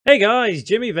Hey guys,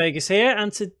 Jimmy Vegas here,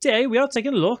 and today we are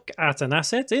taking a look at an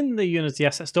asset in the Unity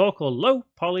asset store called Low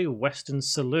Poly Western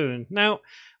Saloon. Now,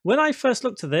 when I first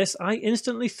looked at this, I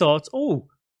instantly thought, oh,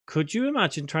 could you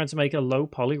imagine trying to make a low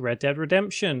poly Red Dead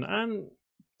Redemption? And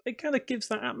it kind of gives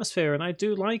that atmosphere, and I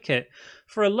do like it.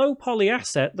 For a low poly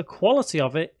asset, the quality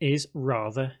of it is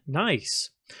rather nice.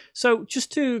 So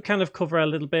just to kind of cover a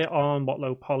little bit on what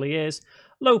low poly is,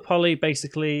 low poly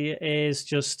basically is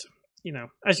just,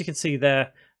 as you can see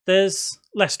there, there's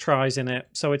less tries in it,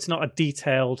 so it's not a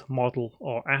detailed model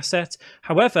or asset.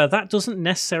 However, that doesn't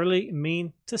necessarily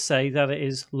mean to say that it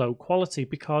is low quality,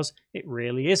 because it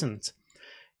really isn't.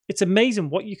 It's amazing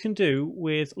what you can do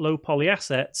with low poly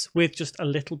assets with just a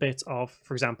little bit of,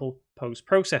 for example,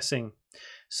 post-processing.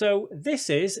 So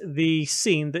this is the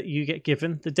scene that you get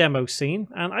given, the demo scene.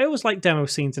 And I always like demo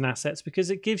scenes in assets because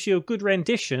it gives you a good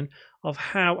rendition of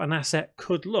how an asset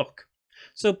could look.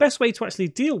 So the best way to actually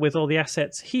deal with all the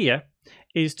assets here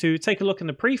is to take a look in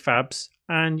the prefabs,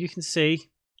 and you can see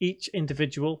each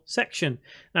individual section.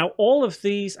 Now, all of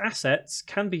these assets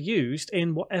can be used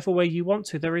in whatever way you want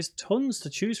to. There is tons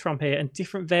to choose from here and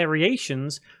different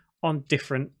variations on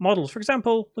different models. For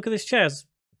example, look at these chairs,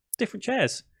 different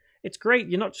chairs. It's great.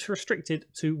 You're not just restricted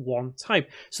to one type.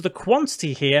 So the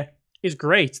quantity here is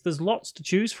great. There's lots to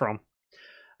choose from.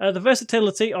 The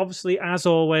versatility, obviously, as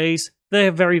always,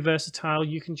 they're very versatile.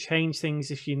 You can change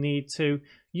things if you need to.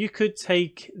 You could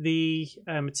take the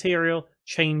material,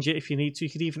 change it if you need to. You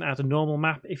could even add a normal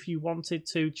map if you wanted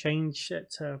to, change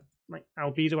it to like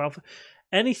albedo alpha,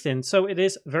 anything. So it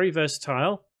is very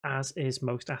versatile, as is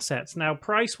most assets. Now,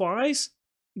 price-wise,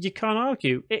 you can't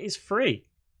argue. It is free.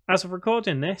 As of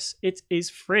recording this, it is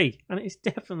free, and it's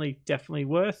definitely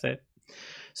worth it.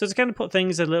 So to kind of put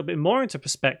things a little bit more into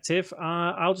perspective,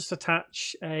 I'll just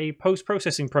attach a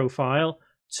post-processing profile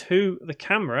to the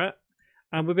camera,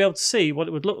 and we'll be able to see what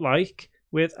it would look like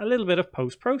with a little bit of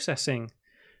post-processing.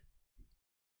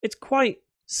 It's quite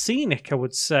scenic, I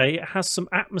would say. It has some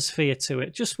atmosphere to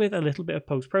it, just with a little bit of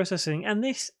post-processing. And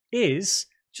this is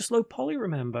just low poly,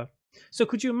 remember. So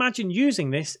could you imagine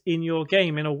using this in your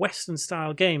game, in a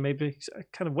Western-style game, maybe a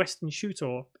kind of Western shooter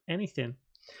or anything?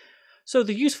 So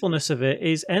the usefulness of it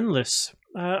is endless.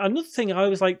 Another thing I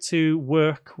always like to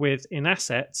work with in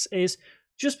assets is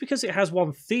just because it has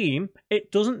one theme,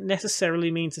 it doesn't necessarily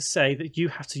mean to say that you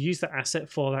have to use that asset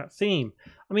for that theme.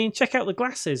 I mean, check out the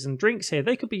glasses and drinks here.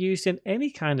 They could be used in any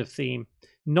kind of theme,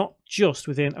 not just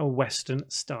within a Western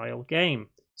style game.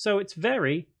 So it's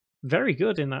very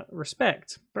good in that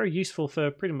respect. Very useful for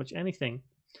pretty much anything.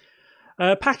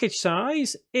 Package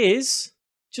size is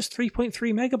just 3.3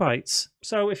 megabytes.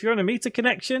 So if you're on a meter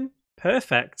connection,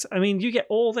 perfect. I mean, you get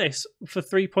all this for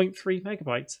 3.3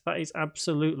 megabytes. That is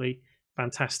absolutely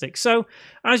fantastic. So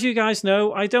as you guys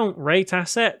know, I don't rate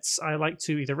assets. I like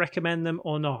to either recommend them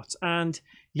or not. And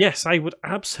yes, I would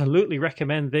absolutely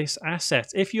recommend this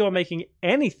asset. If you're making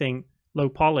anything low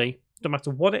poly, no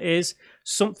matter what it is,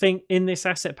 something in this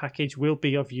asset package will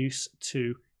be of use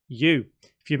to you.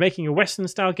 If you're making a Western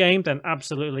style game, then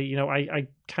absolutely, I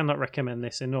cannot recommend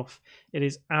this enough. It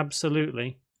is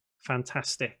absolutely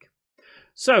fantastic.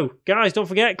 So guys, don't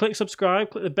forget, click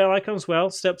subscribe, click the bell icon as well,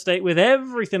 stay up to date with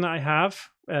everything that I have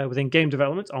within game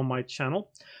development on my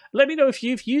channel. Let me know if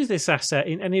you've used this asset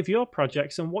in any of your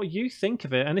projects and what you think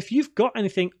of it. And if you've got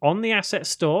anything on the asset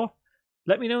store,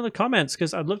 let me know in the comments,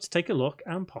 because I'd love to take a look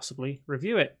and possibly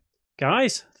review it.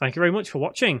 Guys, thank you very much for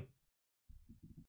watching.